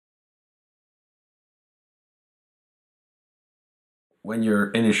When your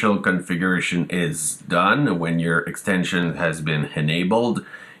initial configuration is done, when your extension has been enabled,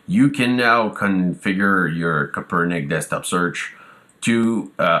 you can now configure your Copernic Desktop Search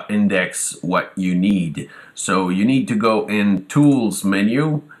to index what you need. So you need to go in Tools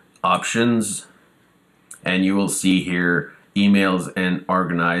menu, Options, and you will see here Emails and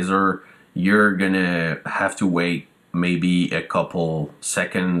Organizer. You're gonna have to wait maybe a couple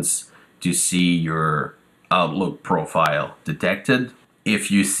seconds to see your Outlook profile detected. If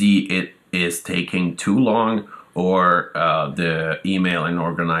you see it is taking too long or the email and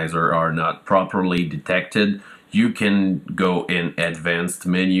organizer are not properly detected, you can go in Advanced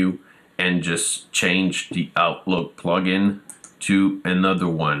menu and just change the Outlook plugin to another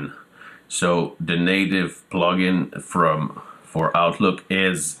one. So the native plugin for Outlook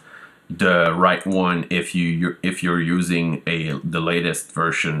is the right one if you're using the latest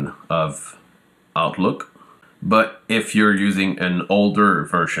version of Outlook. But if you're using an older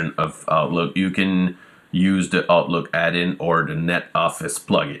version of Outlook, you can use the Outlook add-in or the NetOffice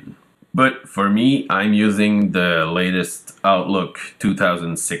plugin. But for me, I'm using the latest Outlook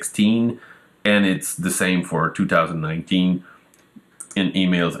 2016, and it's the same for 2019. In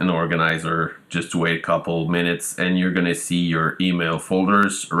Emails and Organizer, just wait a couple minutes and you're gonna see your email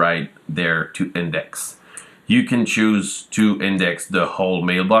folders right there to index. You can choose to index the whole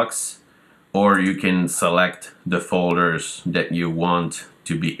mailbox, or you can select the folders that you want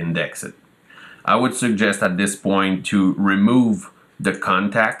to be indexed. I would suggest at this point to remove the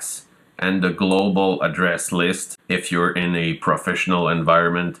contacts and the global address list if you're in a professional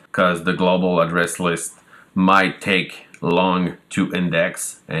environment, because the global address list might take long to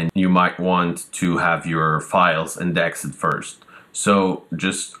index and you might want to have your files indexed first. So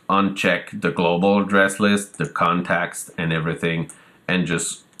just uncheck the global address list, the contacts and everything, and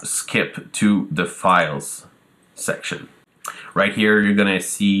just skip to the files section. Right here you're gonna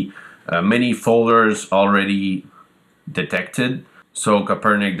see many folders already detected. So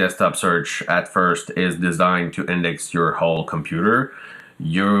Copernic Desktop Search at first is designed to index your whole computer.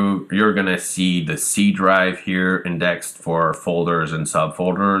 You're gonna see the C drive here indexed for folders and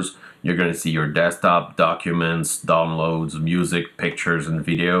subfolders. You're gonna see your desktop, documents, downloads, music, pictures, and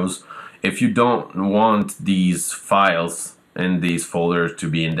videos. If you don't want these files and these folders to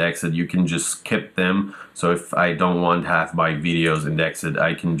be indexed, you can just skip them. So if I don't want to have my videos indexed,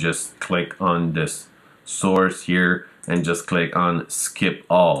 I can just click on this source here and just click on skip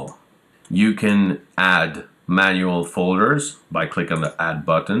all. You can add manual folders by clicking on the add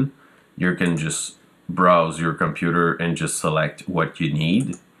button. You can just browse your computer and just select what you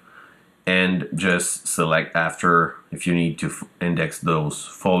need and just select after if you need to index those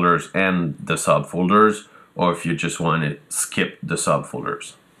folders and the subfolders, or if you just want to skip the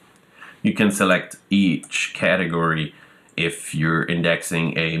subfolders. You can select each category. If you're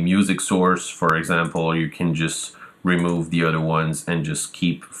indexing a music source, for example, you can just remove the other ones and just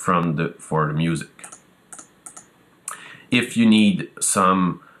keep for the music. If you need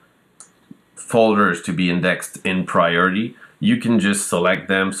some folders to be indexed in priority, you can just select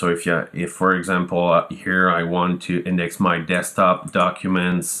them. So if for example here I want to index my desktop,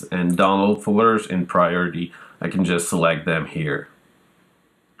 documents, and download folders in priority, I can just select them here.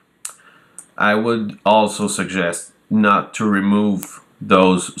 I would also suggest not to remove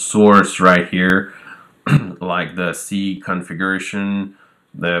those source right here like the C configuration,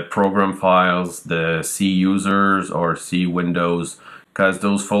 the program files, the C users or C windows, because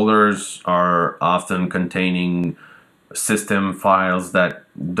those folders are often containing system files that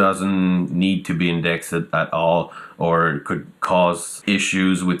doesn't need to be indexed at all, or could cause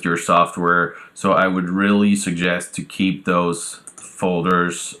issues with your software. So I would really suggest to keep those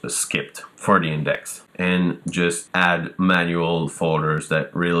folders skipped for the index and just add manual folders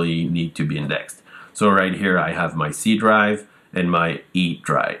that really need to be indexed. So right here I have my C drive and my E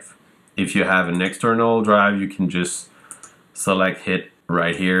drive. If you have an external drive, you can just select hit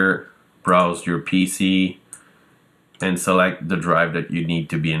right here, browse your PC, and select the drive that you need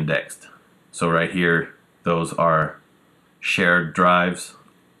to be indexed. So right here, those are shared drives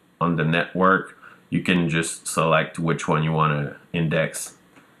on the network. You can just select which one you want to index.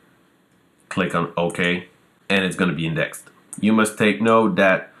 Click on OK, and it's going to be indexed. You must take note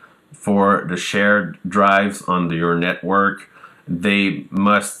that for the shared drives on your network, they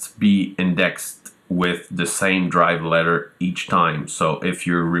must be indexed with the same drive letter each time. So if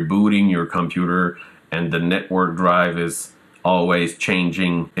you're rebooting your computer and the network drive is always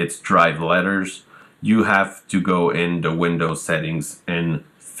changing its drive letters, you have to go in the Windows settings and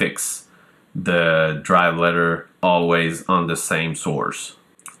fix the drive letter always on the same source.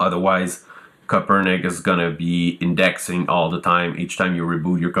 Otherwise, Copernic is gonna be indexing all the time. Each time you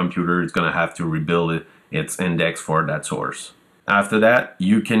reboot your computer, it's gonna have to rebuild its index for that source. After that,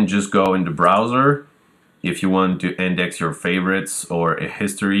 you can just go in the browser. If you want to index your favorites or a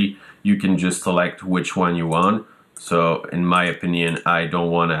history, you can just select which one you want. So in my opinion, I don't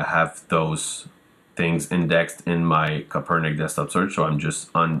want to have those things indexed in my Copernic Desktop Search, so I'm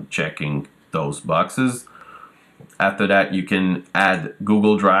just unchecking those boxes. After that, you can add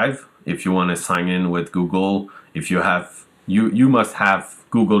Google Drive if you want to sign in with Google. If you have, you must have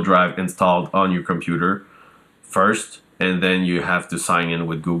Google Drive installed on your computer first, and then you have to sign in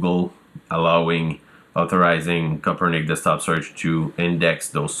with Google, authorizing Copernic Desktop Search to index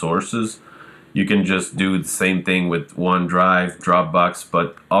those sources. You can just do the same thing with OneDrive, Dropbox,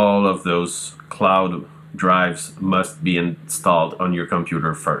 but all of those cloud drives must be installed on your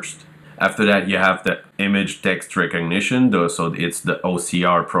computer first. After that, you have the image text recognition, so it's the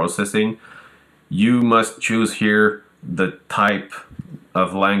OCR processing. You must choose here the type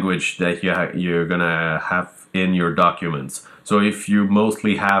of language that you're gonna have in your documents. So if you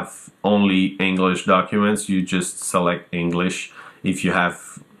mostly have only English documents, you just select English. If you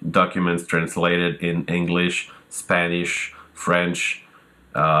have documents translated in English, Spanish, French,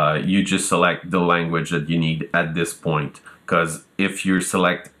 you just select the language that you need at this point. Because if you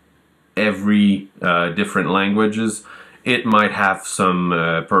select every different languages, it might have some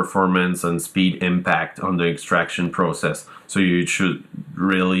performance and speed impact on the extraction process. So you should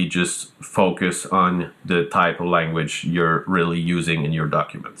really just focus on the type of language you're really using in your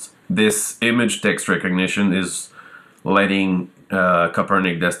documents. This image text recognition is letting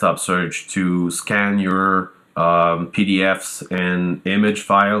Copernic Desktop Search to scan your PDFs and image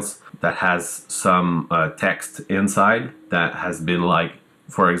files that has some text inside that has been, like,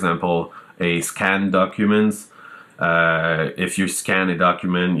 for example, a scanned documents. If you scan a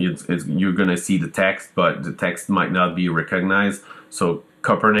document, you're gonna see the text, but the text might not be recognized. So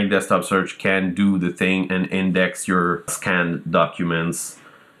Copernic Desktop Search can do the thing and index your scanned documents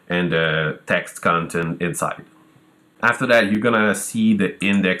and the text content inside. After that, you're gonna see the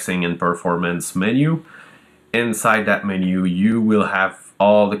indexing and performance menu. Inside that menu, you will have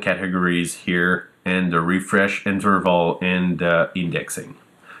all the categories here and the refresh interval and the indexing.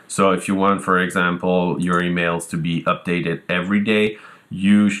 So if you want, for example, your emails to be updated every day,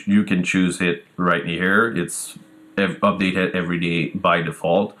 you can choose it right here. It's updated every day by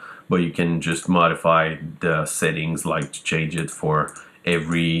default, but you can just modify the settings, like to change it for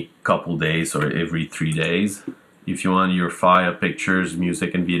every couple days or every 3 days. If you want your file, pictures,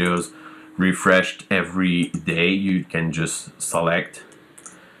 music, and videos refreshed every day, you can just select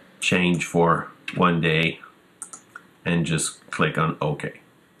change for 1 day and just click on OK.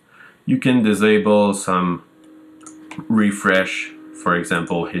 You can disable some refresh, for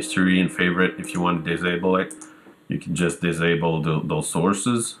example, history and favorite. If you want to disable it, you can just disable those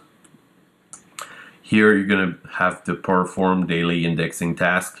sources. Here you're going to have to perform daily indexing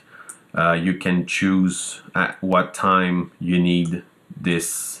task. You can choose at what time you need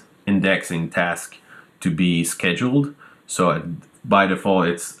this indexing task to be scheduled. So by default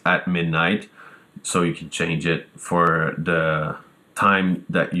it's at midnight, so you can change it for the time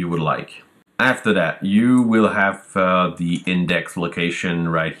that you would like. After that, you will have the index location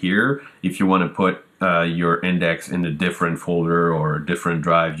right here. If you want to put your index in a different folder or a different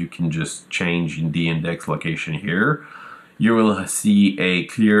drive, you can just change the index location here. You will see a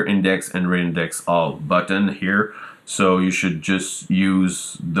clear index and reindex all button here. So you should just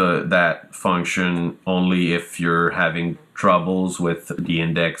use that function only if you're having troubles with the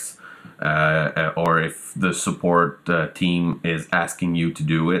index or if the support team is asking you to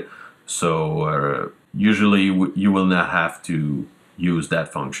do it. So usually you will not have to use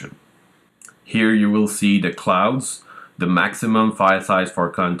that function. Here you will see the clouds, the maximum file size for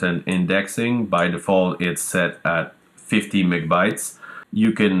content indexing. By default it's set at 50 megabytes.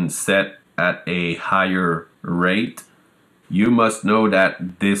 You can set at a higher rate. You must know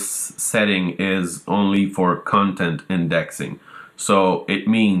that this setting is only for content indexing. So it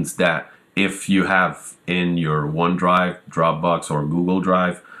means that if you have in your OneDrive, Dropbox, or Google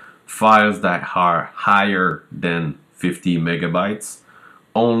Drive files that are higher than 50 megabytes,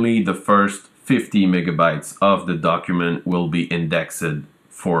 only the first 50 megabytes of the document will be indexed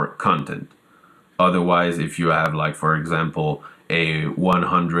for content. Otherwise, if you have, like, for example, a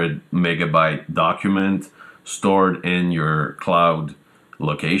 100 megabyte document stored in your cloud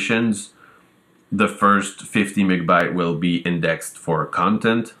locations, the first 50 megabyte will be indexed for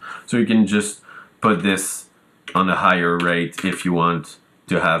content. So you can just put this on a higher rate if you want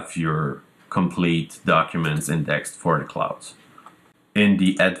to have your complete documents indexed for the clouds. In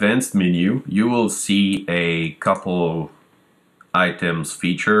the advanced menu, you will see a couple items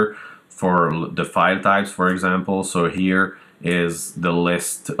feature for the file types, for example. So here is the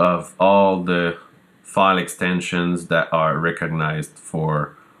list of all the file extensions that are recognized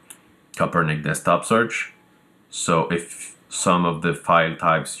for Copernic Desktop Search. So if some of the file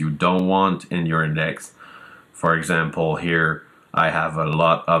types you don't want in your index, for example, here I have a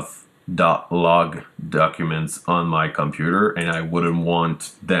lot of .log documents on my computer and I wouldn't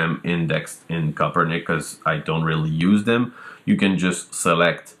want them indexed in Copernic because I don't really use them. You can just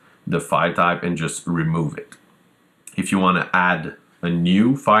select the file type and just remove it. If you want to add a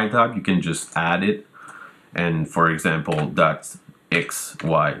new file type, you can just add it, and for example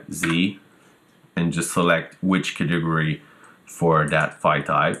 .xyz, and just select which category for that file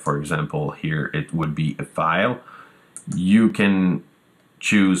type. For example, here it would be a file. You can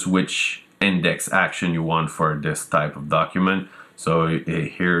choose which index action you want for this type of document. So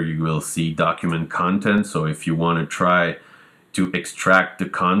here you will see document content. So if you want to try to extract the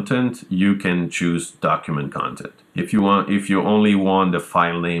content, you can choose document content. If you only want the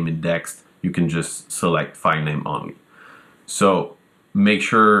file name indexed, you can just select file name only. So make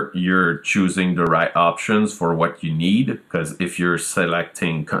sure you're choosing the right options for what you need, because if you're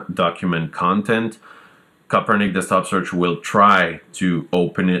selecting document content, Copernic Desktop Search will try to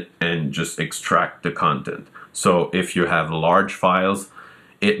open it and just extract the content. So if you have large files,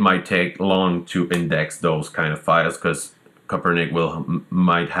 it might take long to index those kind of files because Copernic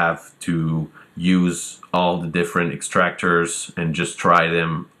might have to use all the different extractors and just try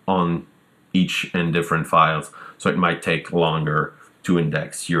them on each and different files. So it might take longer to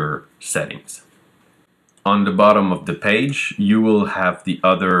index your settings. On the bottom of the page, you will have the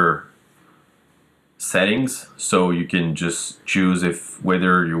other settings, so you can just choose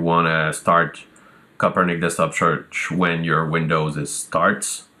whether you want to start Copernic Desktop Search when your Windows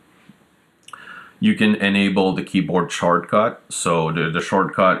starts. You can enable the keyboard shortcut. So the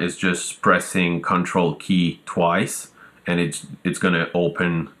shortcut is just pressing Control key twice, and it's gonna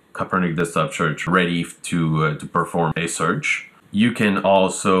open Copernic Desktop Search ready to perform a search. You can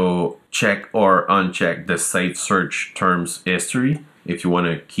also check or uncheck the Save Search Terms history if you want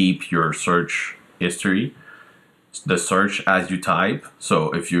to keep your search history, the search as you type. So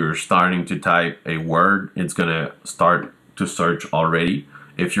if you're starting to type a word, it's gonna start to search already.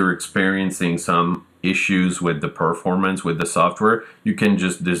 If you're experiencing some issues with the performance with the software, you can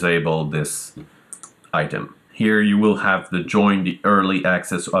just disable this item. Here you will have the Join the Early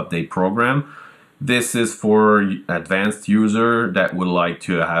Access Update program. This is for advanced user that would like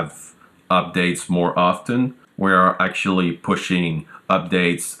to have updates more often. We are actually pushing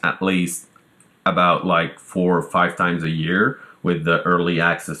updates at least about like 4 or 5 times a year with the early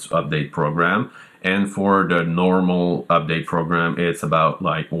access update program, and for the normal update program it's about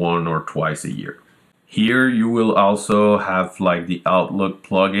like 1 or twice a year. Here you will also have like the Outlook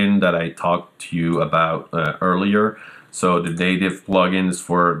plugin that I talked to you about earlier. So the native plugins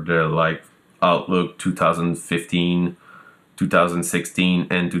for the like Outlook 2015, 2016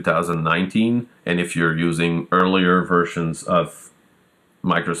 and 2019, and if you're using earlier versions of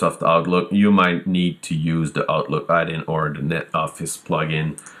Microsoft Outlook, you might need to use the Outlook add-in or the NetOffice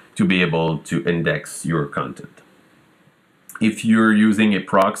plugin to be able to index your content. If you're using a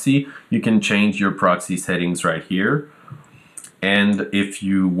proxy, you can change your proxy settings right here. And if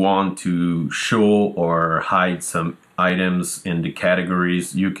you want to show or hide some items in the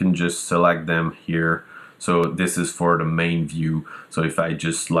categories, you can just select them here. So this is for the main view. So if I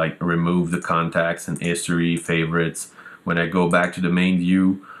just like remove the contacts and history, favorites, when I go back to the main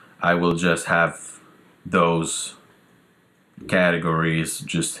view, I will just have those categories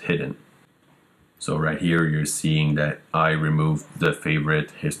just hidden. So right here, you're seeing that I removed the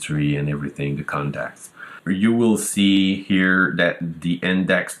favorite, history, and everything, the contacts. You will see here that the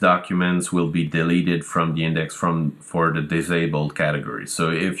index documents will be deleted from the index for the disabled categories.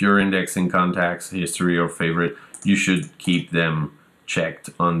 So if you're indexing contacts, history, or favorite, you should keep them checked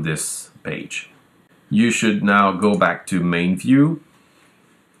on this page. You should now go back to main view.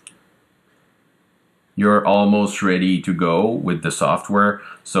 You're almost ready to go with the software.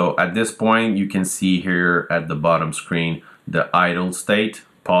 So at this point, you can see here at the bottom screen the idle state,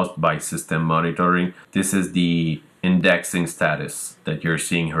 paused by system monitoring. This is the indexing status that you're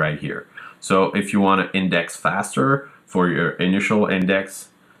seeing right here. So if you want to index faster for your initial index,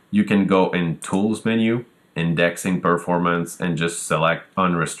 you can go in Tools menu, Indexing Performance, and just select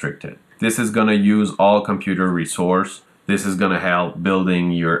Unrestricted. This is going to use all computer resource. This is going to help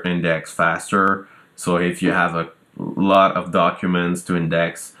building your index faster. So if you have a lot of documents to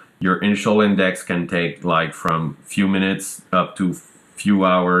index, your initial index can take like from few minutes up to few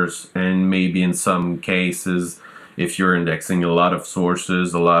hours, and maybe in some cases, if you're indexing a lot of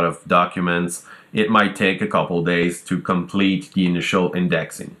sources, a lot of documents, it might take a couple days to complete the initial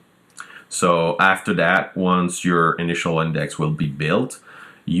indexing. So after that, once your initial index will be built,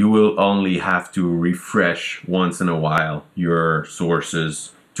 you will only have to refresh once in a while your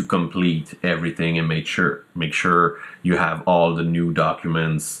sources to complete everything and make sure you have all the new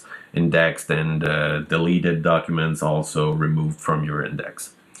documents indexed and deleted documents also removed from your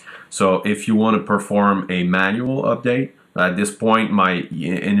index. So if you want to perform a manual update, at this point my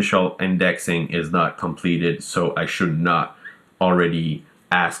initial indexing is not completed, so I should not already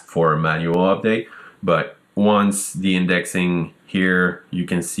ask for a manual update. But once the indexing here, you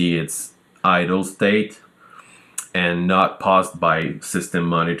can see it's idle state and not paused by system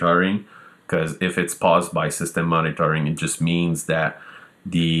monitoring, because if it's paused by system monitoring, it just means that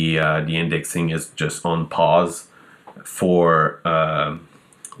the indexing is just on pause for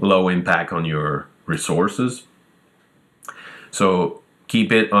low impact on your resources. So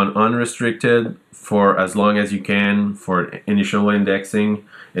keep it on unrestricted for as long as you can for initial indexing.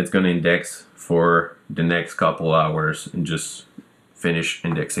 It's going to index for the next couple hours and just finish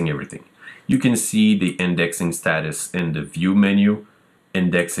indexing everything. You can see the indexing status in the view menu,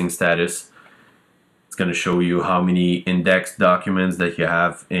 indexing status. It's going to show you how many indexed documents that you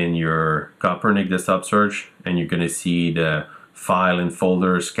have in your Copernic Desktop Search, and you're going to see the file and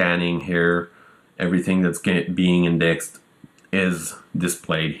folder scanning here. Everything that's being indexed is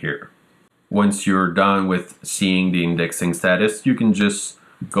displayed here. Once you're done with seeing the indexing status, you can just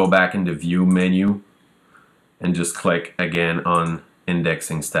go back in the view menu and just click again on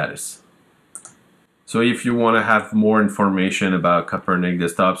indexing status. So if you want to have more information about Copernic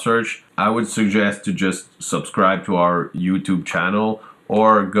Desktop Search, I would suggest to just subscribe to our YouTube channel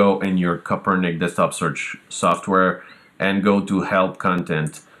or go in your Copernic Desktop Search software and go to help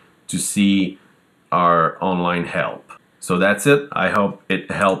content to see our online help. So that's it. I hope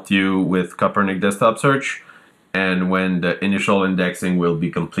it helped you with Copernic Desktop Search, and when the initial indexing will be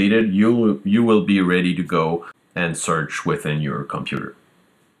completed, you will be ready to go and search within your computer.